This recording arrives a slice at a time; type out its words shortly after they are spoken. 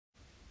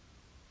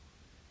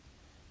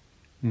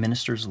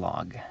Minister's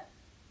Log,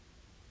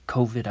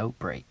 COVID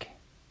outbreak,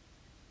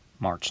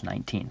 March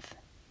 19th,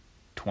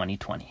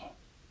 2020.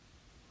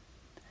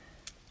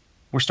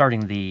 We're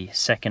starting the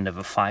second of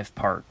a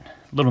 5-part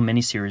little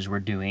mini-series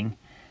we're doing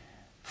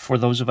for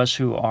those of us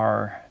who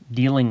are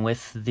dealing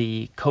with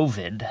the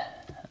COVID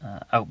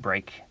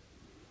outbreak.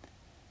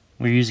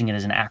 We're using it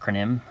as an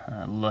acronym,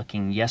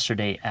 looking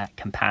yesterday at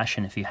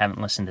compassion. If you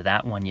haven't listened to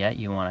that one yet,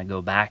 you want to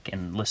go back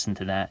and listen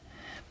to that.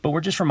 But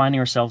we're just reminding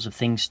ourselves of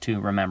things to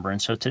remember.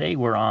 And so today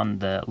we're on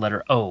the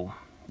letter O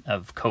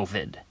of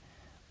COVID,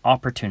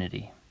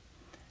 opportunity.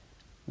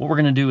 What we're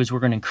going to do is we're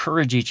going to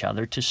encourage each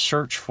other to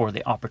search for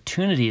the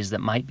opportunities that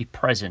might be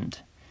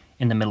present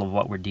in the middle of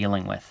what we're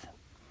dealing with.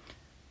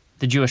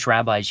 The Jewish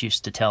rabbis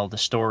used to tell the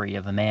story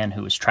of a man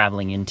who was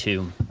traveling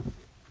into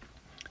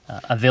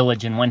a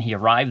village, and when he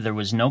arrived, there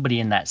was nobody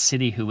in that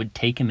city who would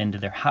take him into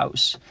their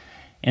house.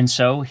 And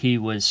so he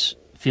was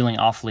feeling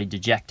awfully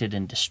dejected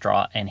and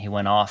distraught, and he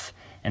went off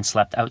and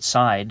slept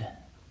outside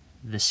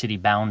the city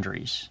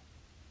boundaries.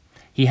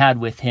 He had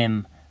with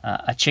him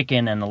a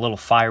chicken and a little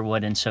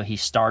firewood, and so he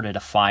started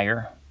a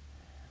fire.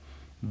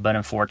 But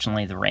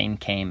unfortunately, the rain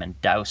came and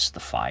doused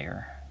the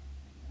fire.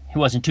 He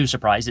wasn't too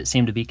surprised. It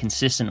seemed to be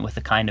consistent with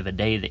the kind of a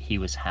day that he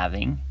was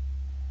having.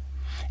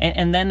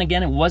 And then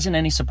again, it wasn't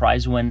any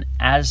surprise when,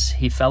 as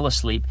he fell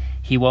asleep,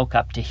 he woke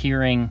up to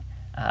hearing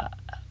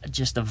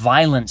just a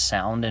violent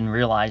sound and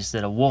realized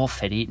that a wolf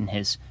had eaten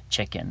his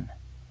chicken.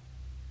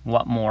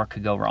 What more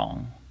could go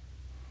wrong?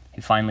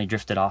 He finally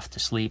drifted off to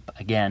sleep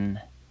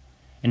again.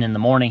 And in the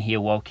morning he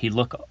awoke, he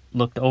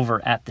looked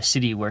over at the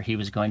city where he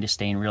was going to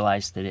stay and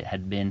realized that it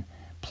had been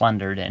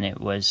plundered and it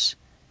was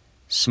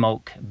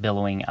smoke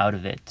billowing out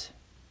of it.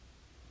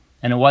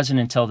 And it wasn't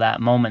until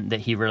that moment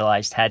that he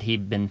realized had he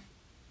been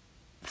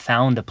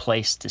found a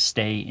place to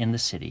stay in the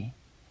city,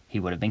 he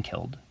would have been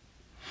killed.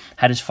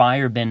 Had his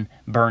fire been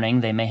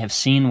burning, they may have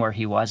seen where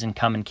he was and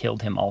come and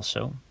killed him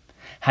also.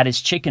 Had his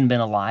chicken been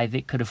alive,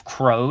 it could have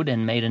crowed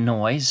and made a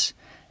noise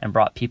and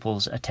brought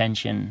people's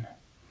attention.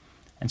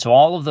 And so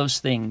all of those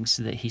things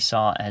that he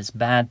saw as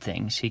bad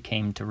things, he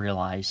came to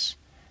realize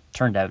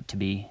turned out to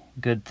be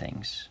good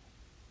things.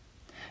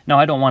 Now,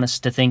 I don't want us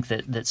to think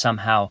that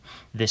somehow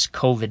this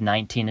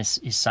COVID-19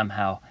 is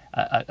somehow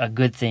a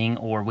good thing,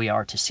 or we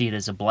are to see it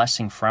as a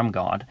blessing from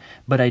God.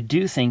 But I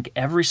do think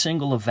every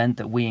single event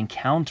that we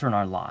encounter in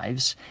our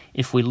lives,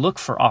 if we look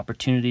for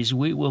opportunities,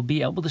 we will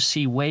be able to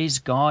see ways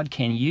God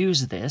can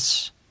use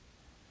this,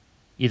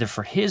 either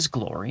for His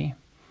glory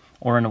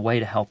or in a way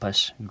to help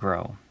us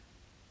grow.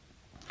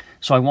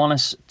 So I want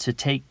us to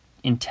take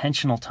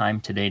intentional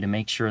time today to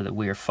make sure that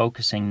we are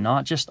focusing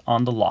not just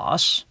on the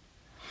loss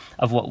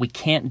of what we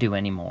can't do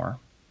anymore,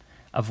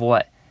 of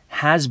what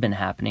has been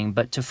happening,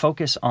 but to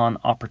focus on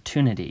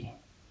opportunity,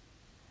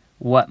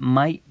 what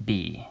might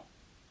be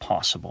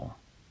possible,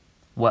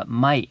 what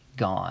might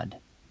God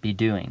be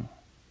doing.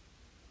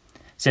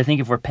 So I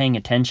think if we're paying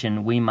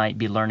attention, we might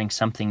be learning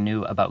something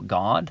new about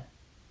God,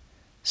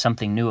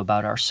 something new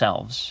about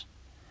ourselves,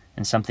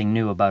 and something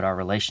new about our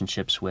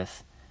relationships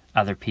with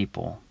other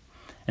people.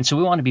 And so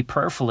we want to be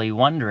prayerfully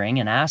wondering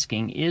and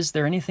asking, is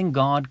there anything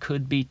God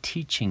could be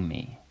teaching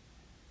me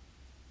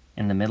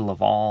in the middle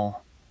of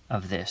all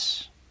of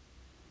this?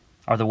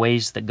 Are the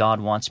ways that God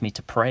wants me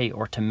to pray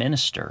or to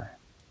minister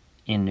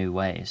in new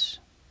ways?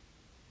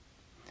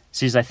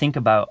 See, as I think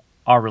about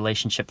our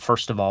relationship,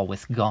 first of all,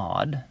 with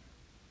God,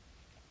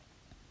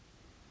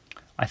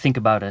 I think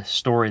about a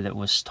story that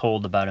was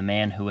told about a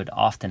man who would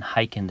often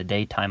hike in the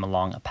daytime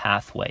along a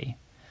pathway.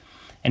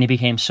 And he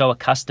became so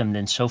accustomed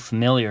and so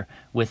familiar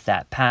with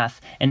that path.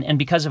 And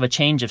because of a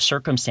change of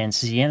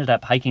circumstances, he ended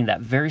up hiking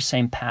that very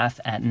same path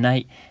at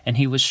night. And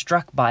he was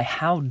struck by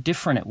how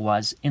different it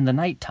was in the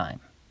nighttime.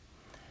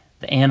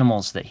 The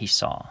animals that he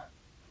saw,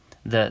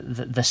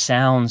 the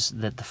sounds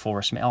that the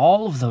forest made,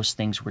 all of those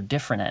things were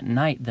different at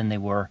night than they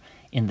were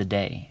in the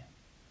day.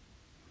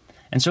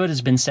 And so it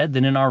has been said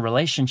that in our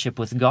relationship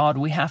with God,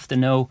 we have to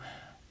know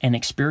and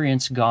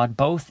experience God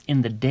both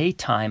in the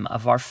daytime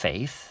of our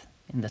faith,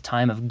 in the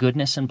time of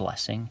goodness and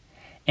blessing,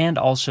 and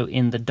also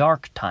in the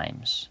dark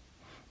times,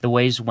 the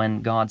ways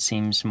when God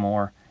seems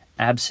more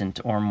absent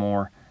or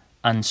more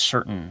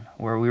uncertain,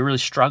 where we really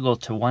struggle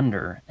to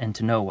wonder and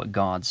to know what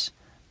God's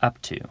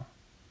up to.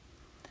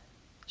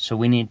 So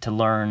we need to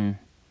learn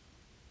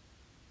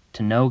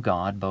to know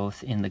God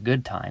both in the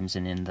good times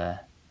and in the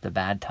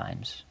bad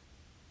times.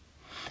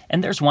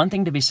 And there's one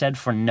thing to be said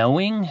for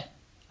knowing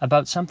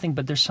about something,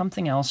 but there's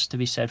something else to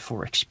be said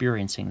for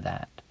experiencing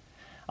that.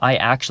 I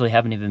actually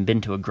haven't even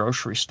been to a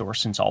grocery store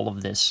since all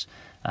of this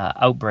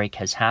outbreak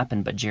has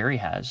happened, but Jerry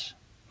has.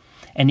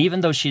 And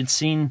even though she had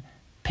seen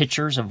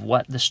pictures of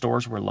what the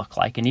stores would look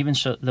like, and even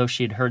though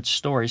she had heard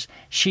stories,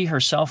 she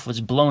herself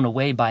was blown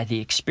away by the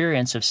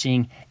experience of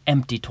seeing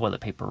empty toilet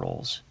paper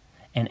rolls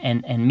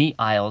and meat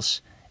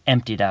aisles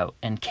emptied out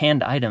and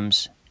canned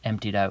items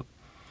emptied out.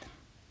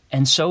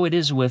 And so it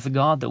is with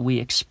God that we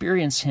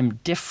experience Him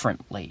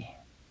differently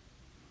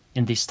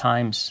in these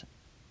times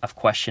of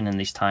question, in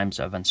these times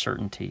of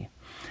uncertainty.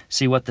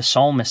 See, what the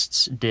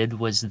psalmists did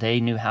was they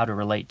knew how to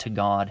relate to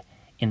God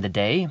in the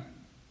day,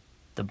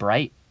 the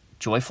bright,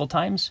 joyful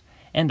times,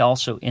 and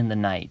also in the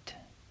night,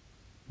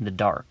 the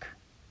dark,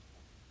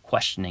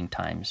 questioning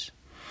times.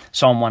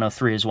 Psalm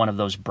 103 is one of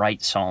those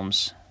bright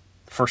psalms.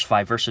 The first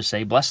 5 verses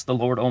say, "Bless the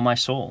Lord, O my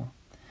soul,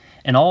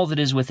 and all that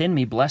is within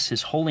me, bless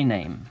his holy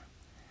name.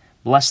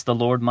 Bless the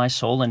Lord, my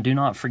soul, and do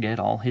not forget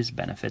all his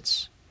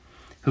benefits,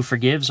 who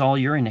forgives all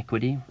your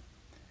iniquity,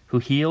 who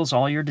heals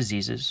all your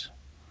diseases,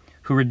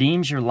 who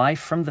redeems your life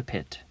from the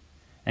pit,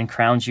 and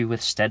crowns you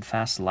with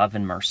steadfast love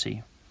and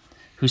mercy,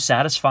 who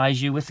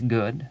satisfies you with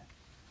good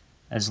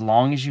as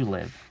long as you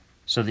live,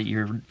 so that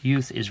your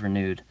youth is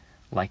renewed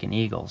like an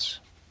eagle's."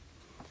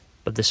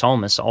 But the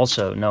psalmists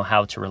also know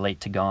how to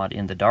relate to God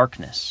in the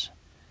darkness.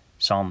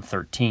 Psalm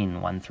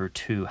 13, 1 through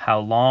 2. "How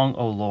long,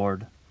 O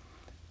Lord,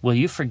 will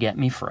you forget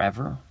me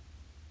forever?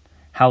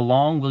 How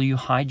long will you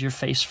hide your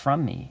face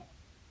from me?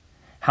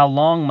 How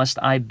long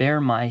must I bear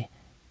my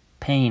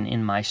pain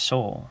in my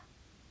soul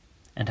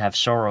and have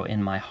sorrow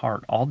in my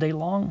heart all day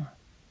long?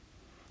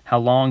 How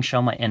long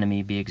shall my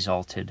enemy be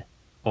exalted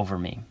over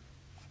me?"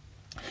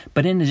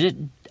 But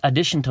in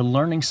addition to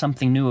learning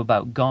something new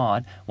about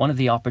God, one of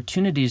the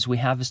opportunities we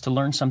have is to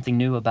learn something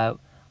new about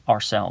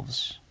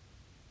ourselves.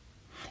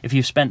 If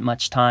you've spent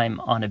much time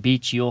on a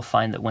beach, you'll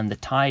find that when the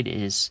tide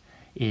is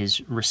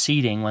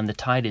receding, when the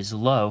tide is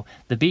low,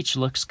 the beach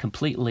looks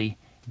completely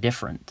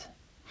different.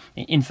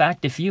 In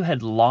fact, if you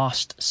had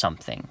lost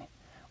something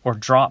or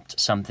dropped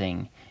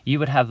something, you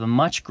would have a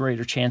much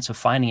greater chance of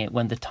finding it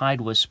when the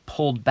tide was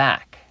pulled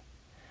back,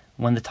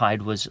 when the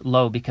tide was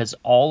low, because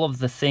all of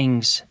the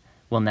things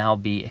will now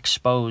be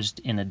exposed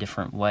in a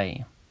different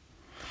way.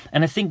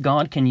 And I think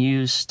God can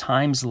use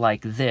times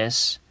like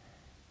this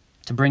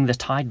to bring the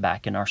tide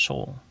back in our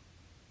soul.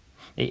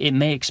 It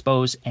may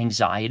expose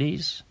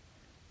anxieties,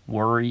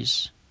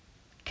 worries,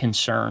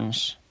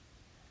 concerns,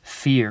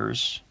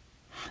 fears,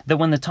 that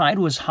when the tide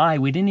was high,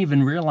 we didn't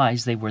even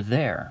realize they were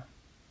there.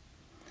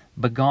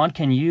 But God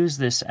can use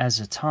this as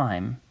a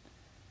time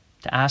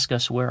to ask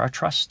us where our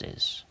trust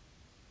is,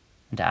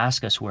 and to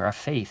ask us where our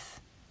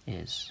faith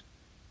is.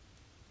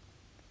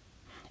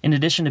 In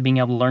addition to being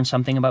able to learn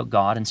something about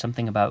God and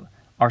something about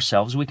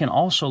ourselves, we can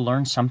also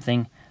learn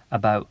something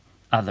about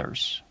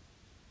others.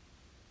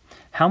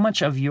 How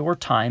much of your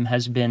time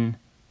has been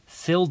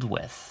filled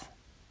with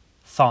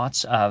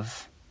thoughts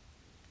of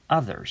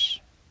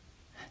others?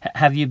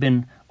 Have you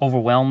been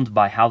overwhelmed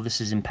by how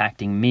this is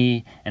impacting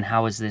me and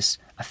how is this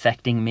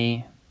affecting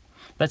me?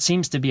 That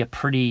seems to be a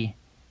pretty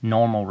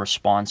normal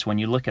response when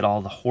you look at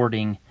all the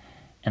hoarding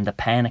and the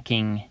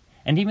panicking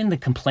and even the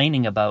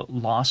complaining about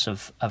loss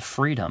of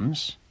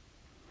freedoms.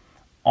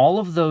 All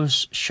of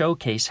those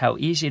showcase how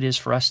easy it is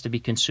for us to be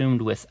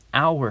consumed with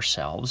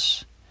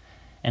ourselves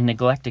and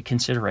neglect a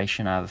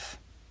consideration of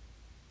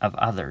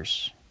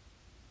others.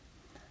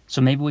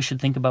 So maybe we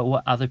should think about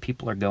what other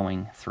people are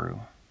going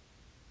through.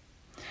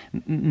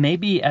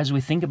 Maybe as we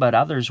think about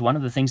others, one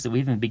of the things that we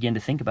even begin to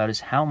think about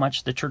is how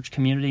much the church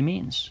community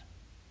means.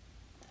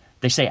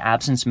 They say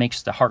absence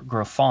makes the heart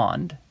grow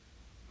fond.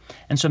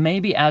 And so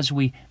maybe as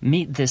we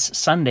meet this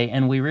Sunday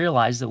and we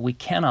realize that we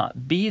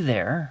cannot be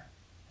there,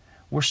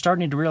 we're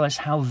starting to realize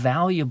how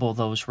valuable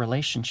those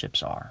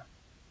relationships are,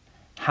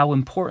 how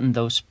important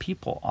those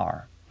people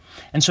are.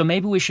 And so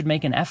maybe we should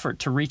make an effort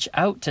to reach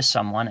out to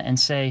someone and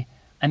say,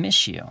 "I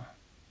miss you.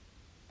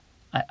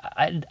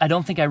 I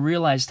don't think I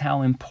realized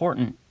how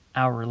important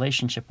our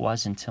relationship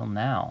was until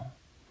now."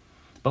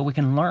 But we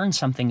can learn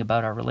something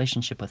about our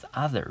relationship with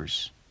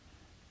others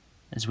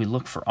as we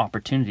look for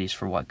opportunities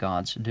for what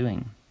God's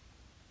doing.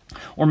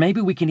 Or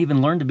maybe we can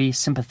even learn to be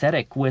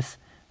sympathetic with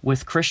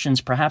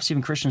Christians, perhaps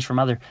even Christians from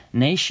other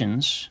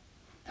nations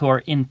who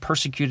are in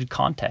persecuted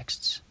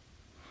contexts.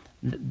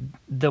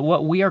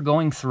 What we are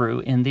going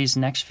through in these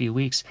next few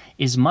weeks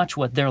is much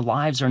what their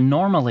lives are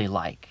normally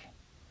like.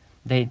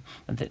 They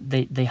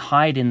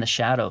hide in the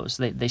shadows.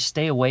 They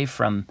stay away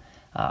from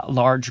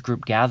large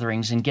group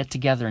gatherings and get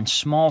together in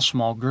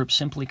small groups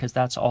simply because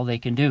that's all they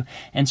can do.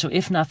 And so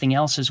if nothing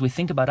else, as we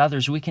think about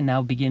others, we can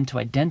now begin to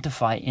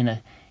identify in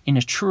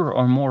a truer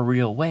or more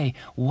real way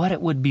what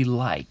it would be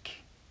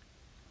like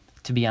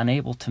to be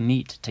unable to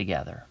meet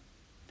together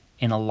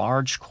in a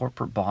large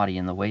corporate body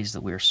in the ways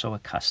that we are so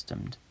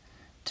accustomed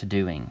to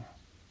doing.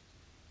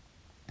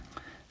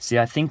 See,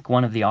 I think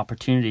one of the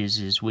opportunities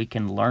is we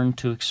can learn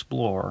to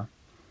explore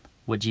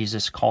what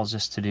Jesus calls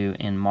us to do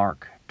in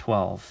Mark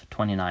 12,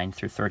 29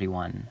 through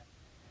 31,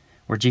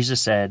 where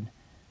Jesus said,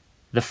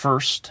 the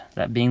first,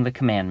 that being the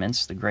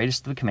commandments, the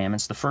greatest of the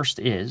commandments, the first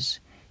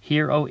is,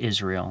 "Hear, O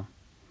Israel,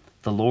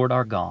 the Lord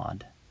our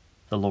God,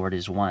 the Lord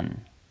is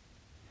one.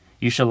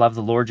 You shall love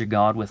the Lord your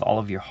God with all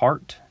of your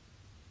heart,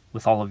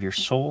 with all of your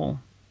soul,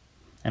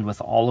 and with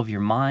all of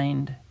your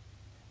mind,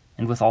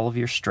 and with all of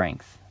your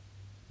strength.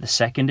 The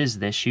second is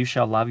this, you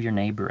shall love your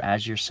neighbor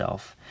as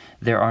yourself.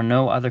 There are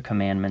no other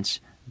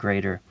commandments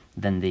greater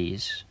than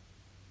these."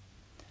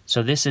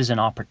 So this is an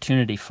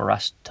opportunity for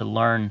us to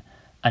learn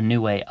a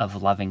new way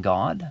of loving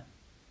God,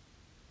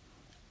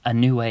 a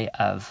new way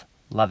of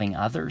loving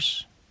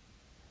others,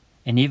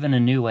 and even a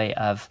new way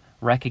of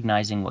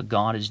recognizing what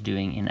God is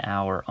doing in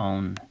our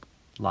own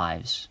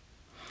lives.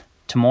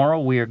 Tomorrow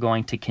we are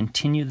going to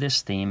continue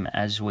this theme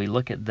as we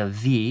look at the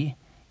V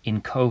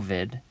in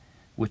COVID,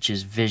 which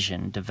is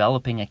vision,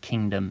 developing a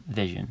kingdom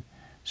vision.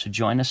 So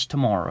join us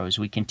tomorrow as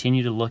we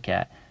continue to look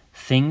at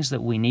things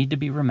that we need to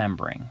be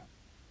remembering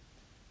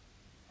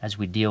as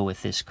we deal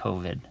with this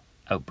COVID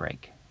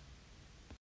outbreak.